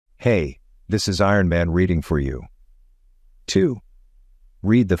Hey, this is Iron Man reading for you. 2.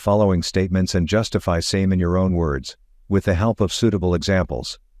 Read the following statements and justify same in your own words, with the help of suitable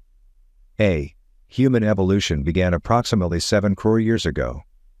examples. A. Human evolution began approximately 7 crore years ago.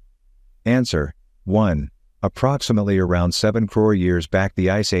 Answer: 1. Approximately around 7 crore years back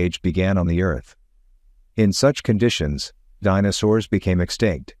the Ice Age began on the Earth. In such conditions, dinosaurs became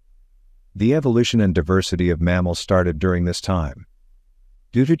extinct. The evolution and diversity of mammals started during this time.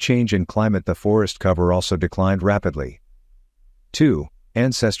 Due to change in climate, the forest cover also declined rapidly. 2.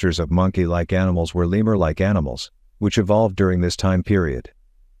 Ancestors of monkey-like animals were lemur-like animals, which evolved during this time period.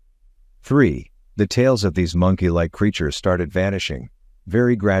 3. The tails of these monkey-like creatures started vanishing,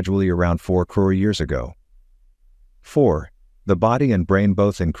 very gradually around 4 crore years ago. 4. The body and brain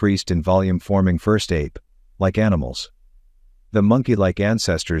both increased in volume, forming first ape-like animals. The monkey-like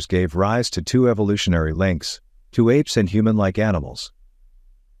ancestors gave rise to 2 evolutionary links, to apes and human-like animals.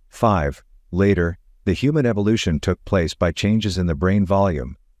 5. Later, the human evolution took place by changes in the brain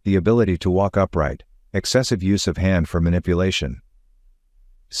volume, the ability to walk upright, excessive use of hand for manipulation.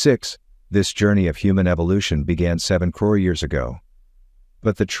 6. This journey of human evolution began 7 crore years ago.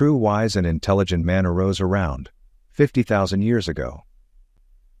 But the true wise and intelligent man arose around 50,000 years ago.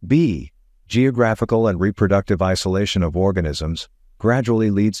 B. Geographical and reproductive isolation of organisms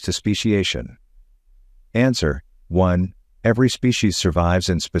gradually leads to speciation. Answer: 1. Every species survives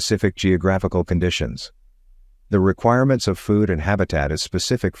in specific geographical conditions. The requirements of food and habitat is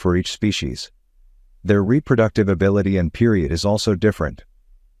specific for each species. Their reproductive ability and period is also different.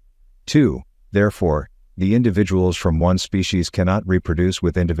 2. Therefore, the individuals from one species cannot reproduce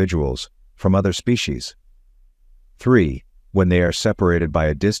with individuals from other species. 3. When they are separated by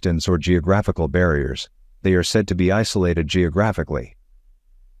a distance or geographical barriers, they are said to be isolated geographically.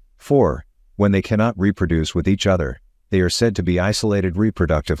 4. When they cannot reproduce with each other, they are said to be isolated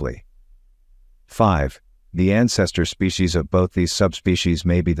reproductively. 5. The ancestor species of both these subspecies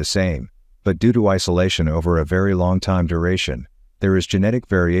may be the same, but due to isolation over a very long time duration, there is genetic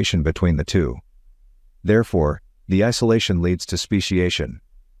variation between the two. Therefore, the isolation leads to speciation.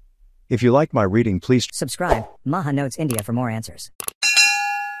 If you like my reading, please subscribe Maha Notes India for more answers.